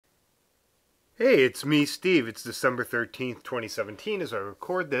Hey, it's me, Steve. It's December 13th, 2017 as I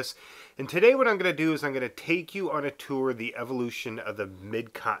record this. And today what I'm going to do is I'm going to take you on a tour of the evolution of the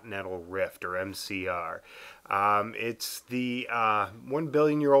Midcontinent Rift, or MCR. It's the 1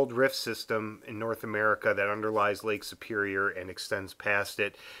 billion year old rift system in North America that underlies Lake Superior and extends past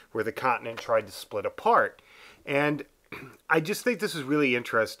it, where the continent tried to split apart. And I just think this is really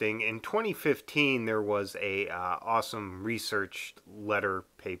interesting. In 2015, there was a awesome research letter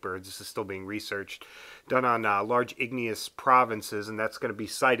paper. This is still being researched, done on large igneous provinces, and that's going to be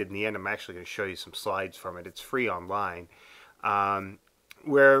cited in the end. I'm actually going to show you some slides from it. It's free online,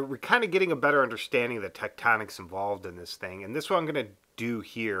 where we're kind of getting a better understanding of the tectonics involved in this thing. And this is what I'm going to do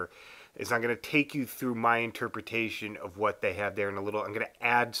here is I'm going to take you through my interpretation of what they have there in a little. I'm going to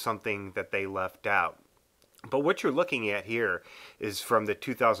add something that they left out. But what you're looking at here is from the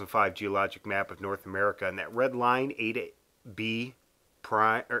 2005 geologic map of North America, and that red line, A to B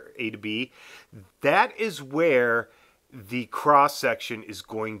prime, or A to B, that is where the cross section is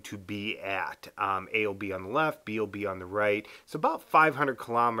going to be at. A will be on the left, B will be on the right. It's about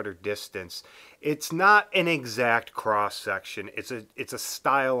 500-kilometer distance. It's not an exact cross section. It's a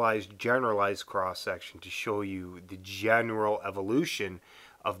stylized, generalized cross section to show you the general evolution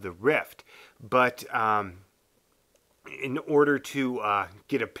of the rift. But in order to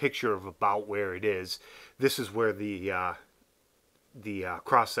get a picture of about where it is, this is where the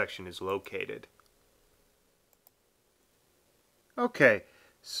cross section is located. Okay,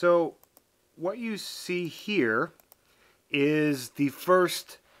 so what you see here is the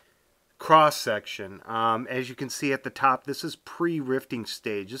first cross section. As you can see at the top, this is pre-rifting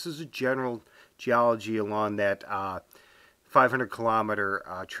stage. This is a general geology along that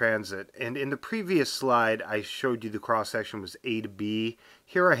 500-kilometer transit. And in the previous slide, I showed you the cross-section was A to B.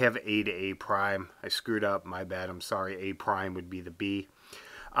 Here I have A to A prime. I screwed up. My bad. I'm sorry. A prime would be the B.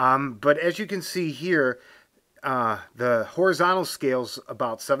 But as you can see here, the horizontal scale's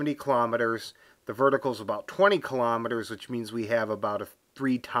about 70 kilometers. The vertical's about 20 kilometers, which means we have about a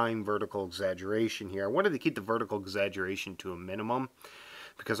 3-time vertical exaggeration here. I wanted to keep the vertical exaggeration to a minimum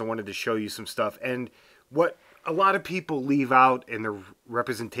because I wanted to show you some stuff. And what a lot of people leave out in their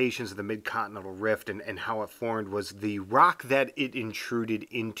representations of the Midcontinent Rift and how it formed was the rock that it intruded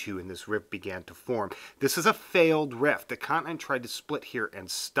into and this rift began to form. This is a failed rift. The continent tried to split here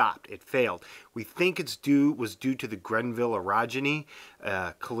and stopped. It failed. We think was due to the Grenville orogeny,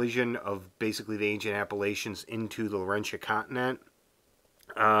 collision of basically the ancient Appalachians into the Laurentia continent.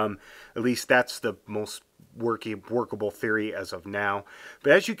 At least that's the most workable theory as of now.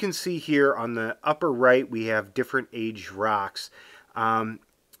 But as you can see here on the upper right, we have different age rocks.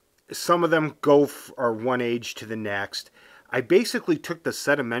 Some of them are one age to the next. I basically took the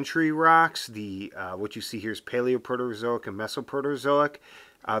sedimentary rocks, what you see here is Paleoproterozoic and Mesoproterozoic.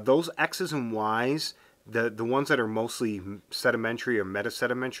 Those X's and Y's, the ones that are mostly sedimentary or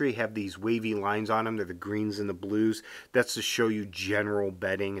metasedimentary have these wavy lines on them. They're the greens and the blues. That's to show you general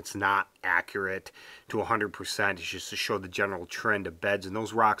bedding. It's not accurate to 100%. It's just to show the general trend of beds. And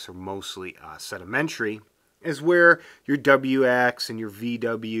those rocks are mostly sedimentary, is where your WX and your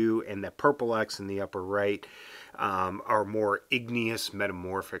VW and the purple X in the upper right are more igneous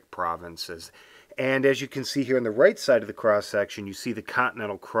metamorphic provinces. And as you can see here on the right side of the cross section, you see the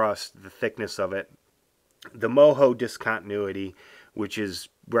continental crust, the thickness of it. The Moho discontinuity, which is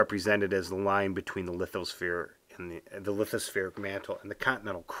represented as the line between the lithosphere and the lithospheric mantle and the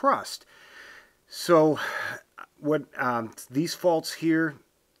continental crust. So what these faults here,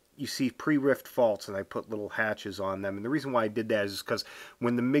 you see pre-rift faults, and I put little hatches on them. And the reason why I did that is because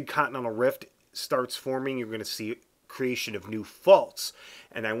when the Midcontinent Rift starts forming, you're going to see creation of new faults.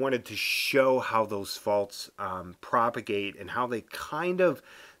 And I wanted to show how those faults propagate and how they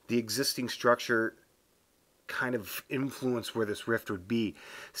the existing structure kind of influence where this rift would be.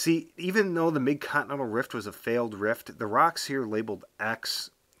 See, even though the Midcontinent Rift was a failed rift, the rocks here labeled X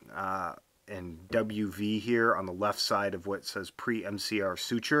and WV here on the left side of what says pre-MCR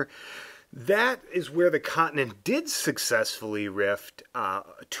suture, that is where the continent did successfully rift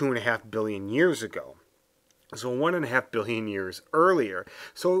 2.5 billion years ago. So 1.5 billion years earlier.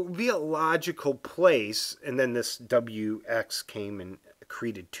 So it would be a logical place, and then this WX came and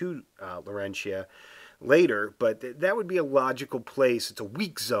accreted to Laurentia later, but that would be a logical place. It's a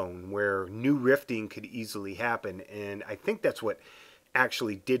weak zone where new rifting could easily happen, and I think that's what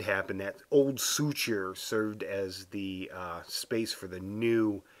actually did happen. That old suture served as the space for the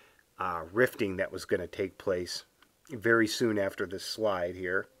new rifting that was going to take place very soon after this slide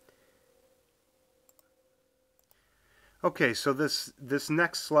here. Okay, so this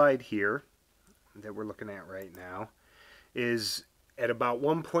next slide here that we're looking at right now is at about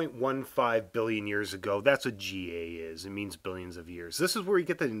 1.15 billion years ago. That's what GA is. It means billions of years. This is where you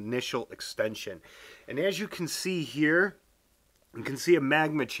get the initial extension. And as you can see here, you can see a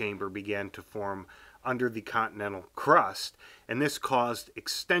magma chamber began to form under the continental crust, and this caused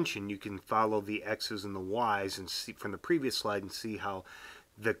extension. You can follow the X's and the Y's and see from the previous slide and see how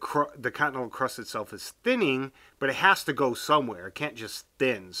the continental crust itself is thinning, but it has to go somewhere. It can't just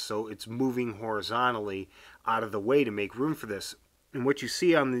thin, so it's moving horizontally out of the way to make room for this. And what you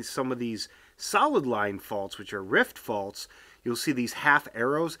see on some of these solid line faults, which are rift faults, you'll see these half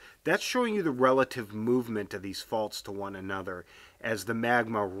arrows. That's showing you the relative movement of these faults to one another as the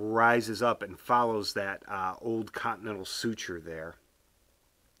magma rises up and follows that old continental suture there.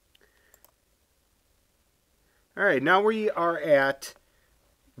 All right, now we are at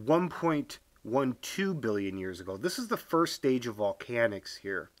 1.12 billion years ago. This is the first stage of volcanics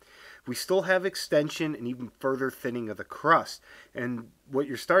here. We still have extension and even further thinning of the crust. And what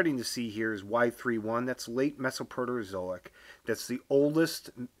you're starting to see here is Y31. That's late Mesoproterozoic. That's the oldest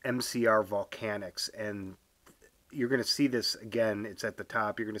MCR volcanics. And you're going to see this again. It's at the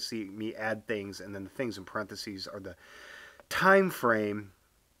top. You're going to see me add things, and then the things in parentheses are the time frame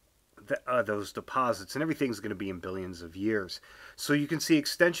those deposits, and everything's going to be in billions of years. So you can see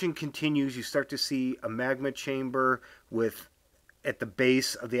extension continues. You start to see a magma chamber with at the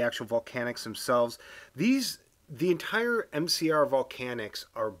base of the actual volcanics themselves. The entire MCR volcanics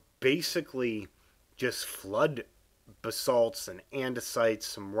are basically just flood basalts and andesites,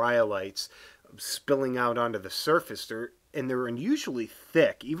 some rhyolites spilling out onto the surface. They're unusually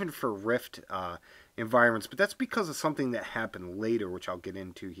thick, even for rift environments, but that's because of something that happened later, which I'll get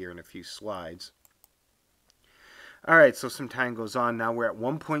into here in a few slides. All right, so some time goes on. Now we're at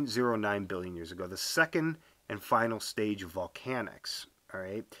 1.09 billion years ago, the second and final stage of volcanics. All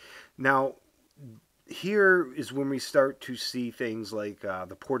right, now here is when we start to see things like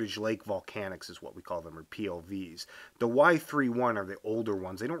the Portage Lake volcanics is what we call them, or PLVs. The Y31 are the older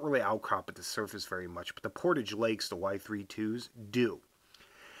ones. They don't really outcrop at the surface very much, but the Portage Lakes, the Y32s, do.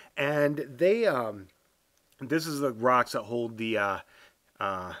 And they, this is the rocks that hold the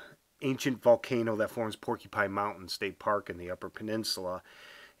ancient volcano that forms Porcupine Mountain State Park in the Upper Peninsula.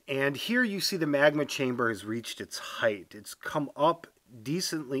 And here you see the magma chamber has reached its height. It's come up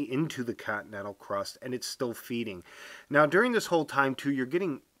decently into the continental crust, and it's still feeding. Now, during this whole time, too, you're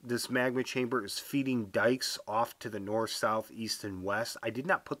getting this magma chamber is feeding dikes off to the north, south, east, and west. I did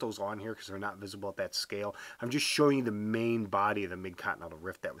not put those on here because they're not visible at that scale. I'm just showing you the main body of the Midcontinental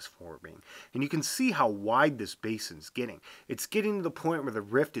Rift that was forming. And you can see how wide this basin's getting. It's getting to the point where the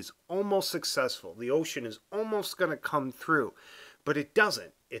rift is almost successful. The ocean is almost going to come through, but it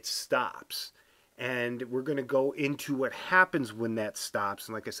doesn't. It stops. And we're going to go into what happens when that stops.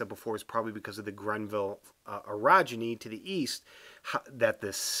 And like I said before, it's probably because of the Grenville orogeny to the east that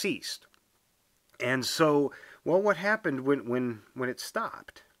this ceased. And so, well, what happened when it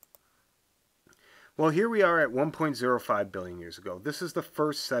stopped? Well, here we are at 1.05 billion years ago. This is the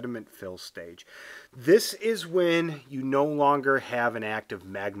first sediment fill stage. This is when you no longer have an active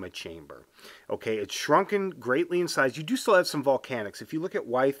magma chamber. Okay, it's shrunken greatly in size. You do still have some volcanics. If you look at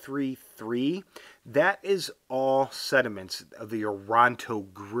Y33, that is all sediments of the Oronto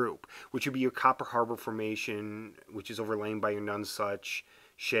group, which would be your Copper Harbor Formation, which is overlain by your Nonsuch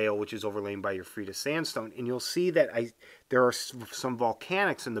Shale, which is overlain by your Freda Sandstone. And you'll see that there are some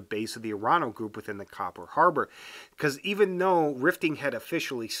volcanics in the base of the Oronto group within the Copper Harbor. Because even though rifting had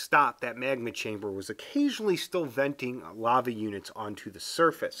officially stopped, that magma chamber was occasionally still venting lava units onto the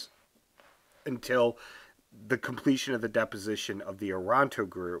surface until the completion of the deposition of the Oronto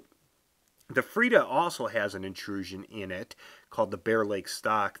group. The Freda also has an intrusion in it called the Bear Lake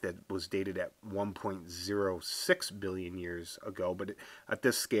Stock that was dated at 1.06 billion years ago, but at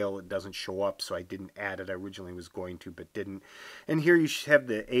this scale it doesn't show up, so I didn't add it. I originally was going to, but didn't. And here you have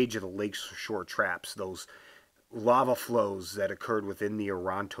the age of the lake shore traps, those lava flows that occurred within the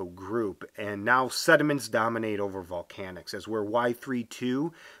Oronto group, and now sediments dominate over volcanics. As where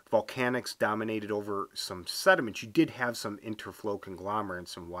Y32 volcanics dominated over some sediments, you did have some interflow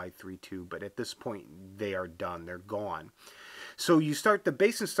conglomerates in Y32, but at this point they are done, they're gone. So the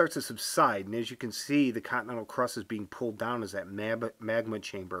basin starts to subside, and as you can see, the continental crust is being pulled down as that magma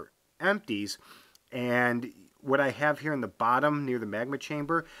chamber empties. And what I have here in the bottom near the magma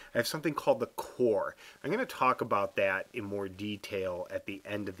chamber, I have something called the core. I'm going to talk about that in more detail at the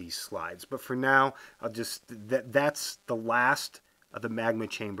end of these slides. But for now, that's the last of the magma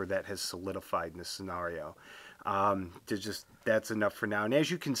chamber that has solidified in this scenario. That's enough for now. And as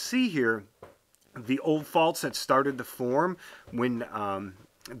you can see here, the old faults that started to form when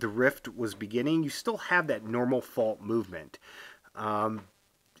the rift was beginning, you still have that normal fault movement.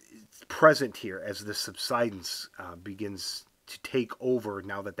 present here as the subsidence begins to take over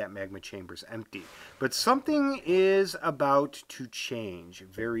now that that magma chamber is empty. But something is about to change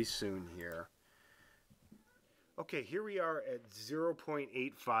very soon here. Okay, here we are at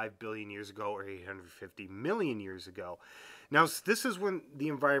 0.85 billion years ago, or 850 million years ago. Now, this is when the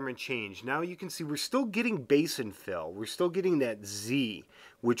environment changed. Now you can see we're still getting basin fill. We're still getting that Z,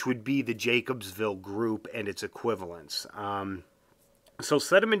 which would be the Jacobsville group and its equivalents. So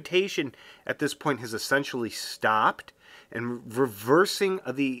sedimentation at this point has essentially stopped, and reversing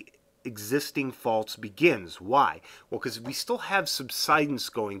of the existing faults begins. Why? Well, because we still have subsidence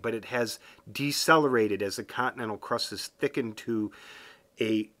going, but it has decelerated as the continental crust has thickened to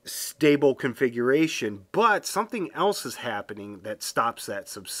a stable configuration. But something else is happening that stops that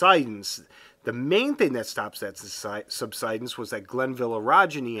subsidence. The main thing that stops that subsidence was that Glenville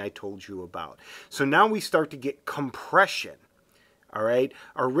orogeny I told you about. So now we start to get compression. All right,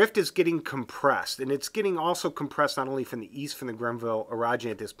 our rift is getting compressed, and it's getting also compressed not only from the east, from the Glenville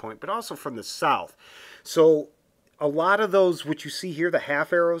orogeny at this point, but also from the south. So a lot of those, what you see here, the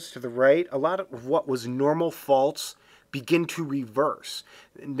half arrows to the right, a lot of what was normal faults begin to reverse.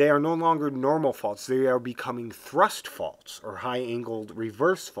 They are no longer normal faults. They are becoming thrust faults, or high-angled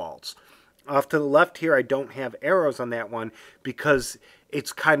reverse faults. Off to the left here, I don't have arrows on that one because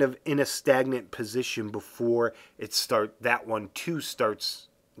it's kind of in a stagnant position before that one too starts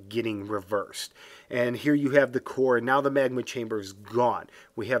getting reversed. And here you have the core, and now the magma chamber is gone.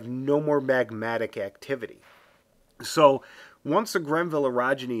 We have no more magmatic activity. So once the Glenville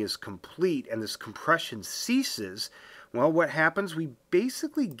orogeny is complete and this compression ceases, well, what happens? We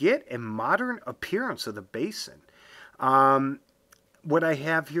basically get a modern appearance of the basin. What I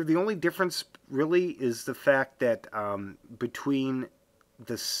have here, the only difference really is the fact that between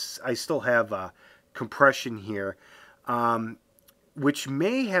this, I still have compression here, which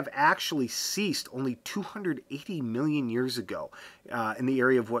may have actually ceased only 280 million years ago in the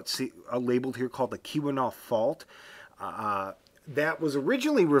area of what's labeled here called the Keweenaw Fault. That was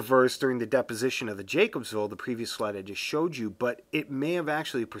originally reversed during the deposition of the Jacobsville, the previous slide I just showed you, but it may have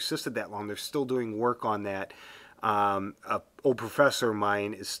actually persisted that long. They're still doing work on that. An old professor of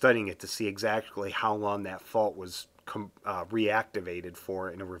mine is studying it to see exactly how long that fault was reactivated for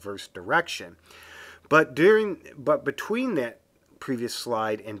in a reverse direction. But between that previous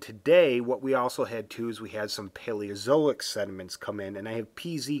slide and today, what we also had too is we had some Paleozoic sediments come in, and I have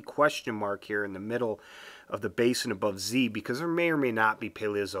PZ question mark here in the middle of the basin above Z because there may or may not be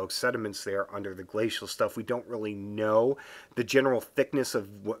Paleozoic sediments there under the glacial stuff. We don't really know. The general thickness of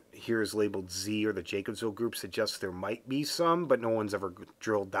what here is labeled Z, or the Jacobsville group, suggests there might be some, but no one's ever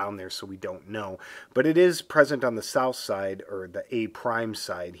drilled down there, so we don't know. But it is present on the south side, or the A prime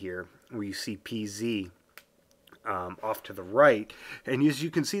side here, where you see PZ off to the right. And as you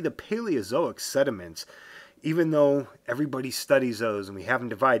can see, the Paleozoic sediments, even though everybody studies those, and we haven't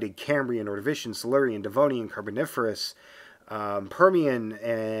divided Cambrian, Ordovician, Silurian, Devonian, Carboniferous, Permian,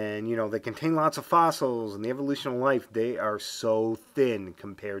 and they contain lots of fossils and the evolution of life, they are so thin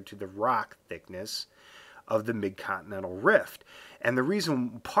compared to the rock thickness of the Midcontinental Rift.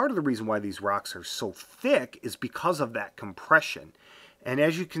 And part of the reason why these rocks are so thick is because of that compression. And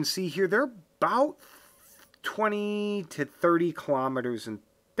as you can see here, they're about 20 to 30 kilometers in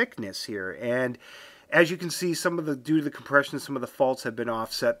thickness here. And as you can see, due to the compression, some of the faults have been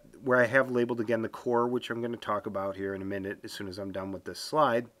offset, where I have labeled again the core, which I'm going to talk about here in a minute as soon as I'm done with this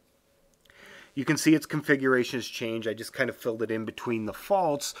slide. You can see its configuration has changed. I just kind of filled it in between the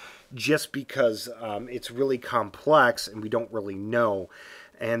faults just because it's really complex and we don't really know.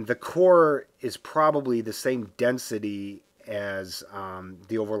 And the core is probably the same density as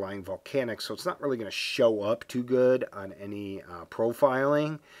the overlying volcanic, so it's not really going to show up too good on any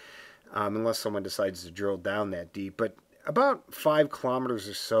profiling. Unless someone decides to drill down that deep. But about 5 kilometers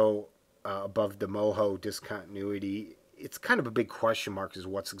or so above the Moho discontinuity, it's kind of a big question mark as to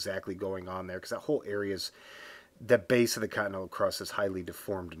what's exactly going on there, because that whole area's, the base of the continental crust is highly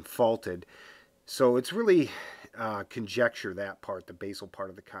deformed and faulted. So it's really conjecture, that part, the basal part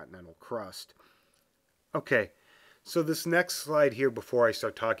of the continental crust. Okay, so this next slide here, before I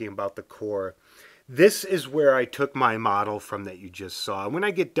start talking about the core, this is where I took my model from that you just saw. When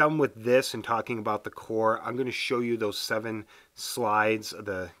I get done with this and talking about the core, I'm going to show you those 7 slides of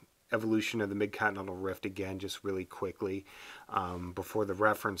the evolution of the Midcontinental Rift again, just really quickly before the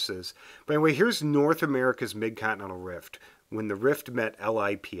references. But anyway, here's North America's Midcontinental Rift. When the rift met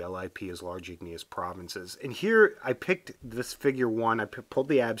LIP is large igneous provinces. And here I picked this figure 1. I pulled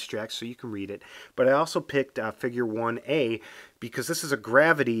the abstract so you can read it. But I also picked figure 1A because this is a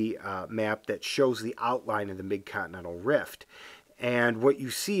gravity map that shows the outline of the Midcontinental Rift. And what you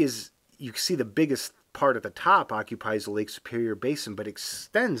see is, you see the biggest part at the top occupies the Lake Superior Basin, but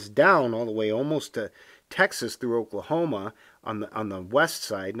extends down all the way almost to Texas through Oklahoma on the west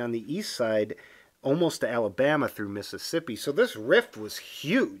side, and on the east side almost to Alabama through Mississippi. So this rift was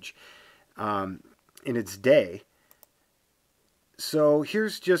huge in its day. So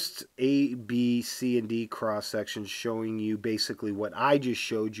here's just A, B, C, and D cross sections showing you basically what I just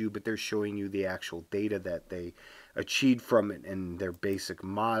showed you, but they're showing you the actual data that they achieved from it and their basic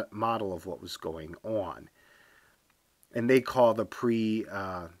model of what was going on. And they call the Portage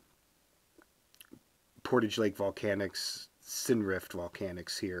Lake volcanics Sin-Rift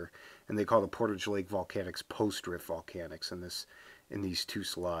volcanics here, and they call the Portage Lake volcanics post-rift volcanics in these two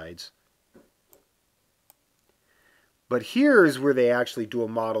slides. But here is where they actually do a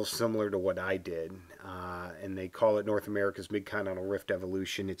model similar to what I did, and they call it North America's Midcontinent Rift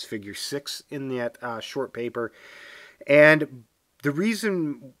Evolution. It's figure 6 in that short paper. And the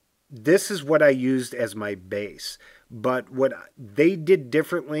reason, this is what I used as my base. But what they did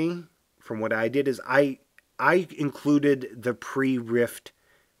differently from what I did is I included the pre-rift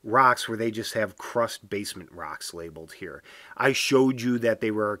rocks where they just have crust basement rocks labeled here. I showed you that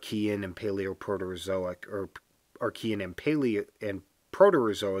they were Archean and Paleoproterozoic, or Archean and Paleo and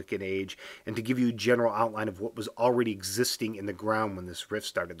Proterozoic in age, and to give you a general outline of what was already existing in the ground when this rift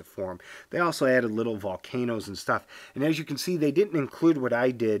started to form. They also added little volcanoes and stuff. And as you can see, they didn't include what I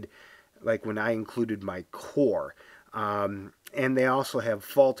did, like when I included my core. And they also have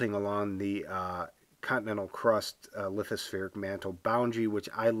faulting along the continental crust lithospheric mantle boundary, which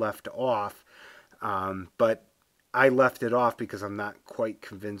I left off. But I left it off because I'm not quite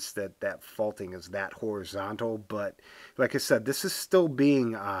convinced that that faulting is that horizontal. But like I said, this is still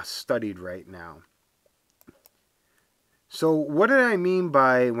being studied right now. So what did I mean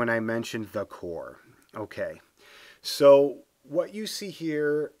by when I mentioned the core? Okay, so what you see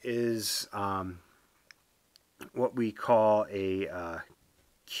here is what we call a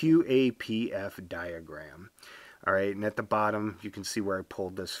QAPF diagram. All right, and at the bottom you can see where I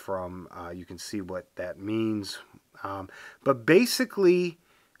pulled this from. You can see what that means. But basically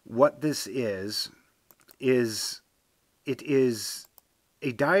what this is it is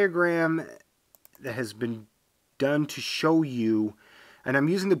a diagram that has been done to show you, and I'm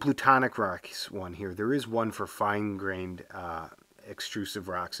using the plutonic rocks one here. There is one for fine-grained extrusive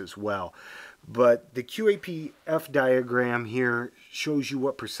rocks as well. But the QAPF diagram here shows you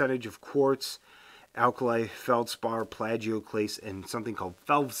what percentage of quartz, alkali, feldspar, plagioclase, and something called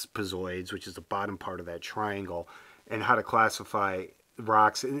feldspathoids, which is the bottom part of that triangle, and how to classify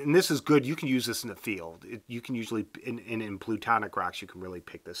rocks. And this is good. You can use this in the field. You can usually, in plutonic rocks, you can really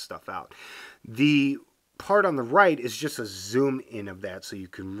pick this stuff out. The part on the right is just a zoom in of that so you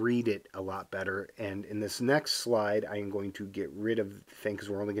can read it a lot better. And in this next slide, I am going to get rid of the thing because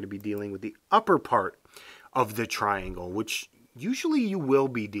we're only going to be dealing with the upper part of the triangle, which usually you will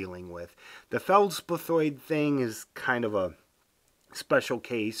be dealing with. The feldspathoid thing is kind of a special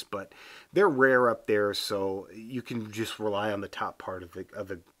case, but they're rare up there, so you can just rely on the top part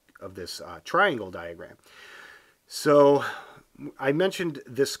of this triangle diagram. So I mentioned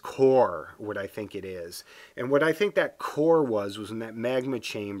this core, what I think it is, and what I think that core was in that magma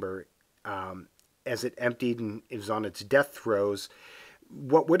chamber as it emptied and it was on its death throes.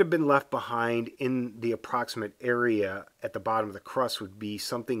 What would have been left behind in the approximate area at the bottom of the crust would be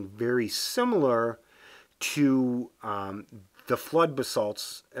something very similar to the flood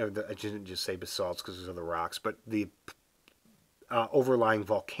basalts. I didn't just say basalts because those are the rocks, but the overlying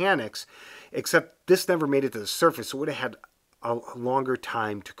volcanics, except this never made it to the surface, so it would have had a longer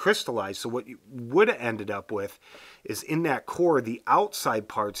time to crystallize. So what you would have ended up with is in that core, the outside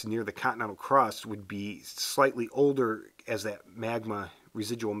parts near the continental crust would be slightly older as that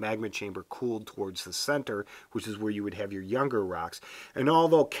residual magma chamber cooled towards the center, which is where you would have your younger rocks. And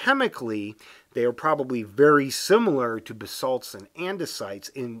although chemically they are probably very similar to basalts and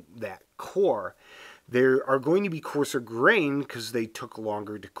andesites in that core, there are going to be coarser grain because they took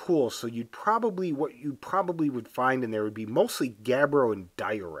longer to cool. So what you probably would find in there would be mostly gabbro and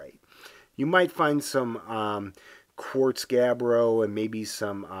diorite. You might find some quartz gabbro and maybe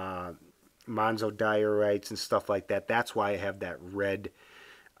some monzodiorites and stuff like that. That's why I have that red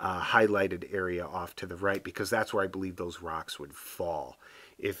highlighted area off to the right, because that's where I believe those rocks would fall.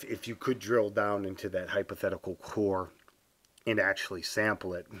 If you could drill down into that hypothetical core and actually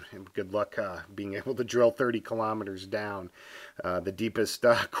sample it. Good luck being able to drill 30 kilometers down. The deepest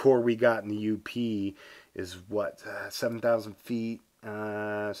core we got in the UP is what, 7,000 feet.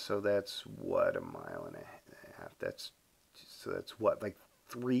 So that's what, a mile and a half. So that's what, like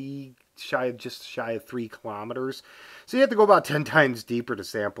 3 just shy of 3 kilometers. So you have to go about 10 times deeper to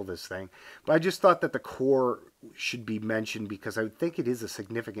sample this thing. But I just thought that the core should be mentioned because I think it is a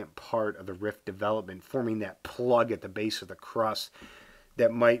significant part of the rift development, forming that plug at the base of the crust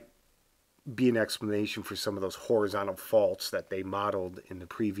that might be an explanation for some of those horizontal faults that they modeled in the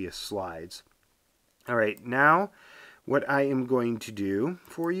previous slides. All right, now what I am going to do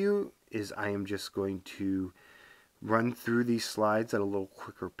for you is I am just going to run through these slides at a little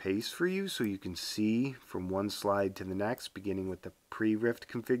quicker pace for you so you can see from one slide to the next, beginning with the pre-rift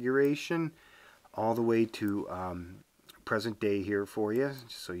configuration all the way to present day here for you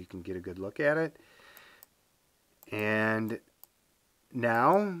so you can get a good look at it. And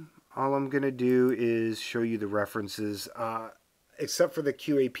now all I'm going to do is show you the references, except for the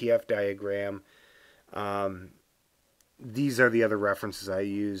QAPF diagram. These are the other references I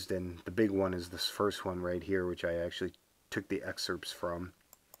used, and the big one is this first one right here, which I actually took the excerpts from.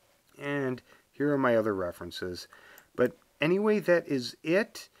 And here are my other references. But anyway, that is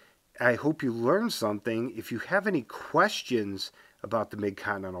it. I hope you learned something. If you have any questions about the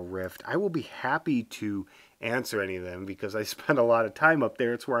Midcontinent Rift, I will be happy to answer any of them because I spend a lot of time up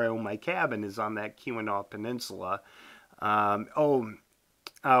there. It's where I own my cabin, is on that Keweenaw Peninsula.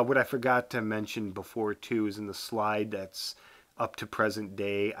 What I forgot to mention before, too, is in the slide that's up to present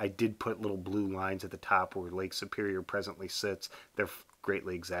day, I did put little blue lines at the top where Lake Superior presently sits. They're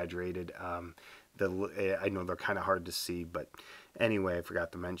greatly exaggerated. I know they're kind of hard to see, but anyway, I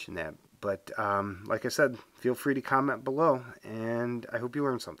forgot to mention that. But like I said, feel free to comment below, and I hope you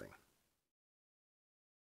learned something.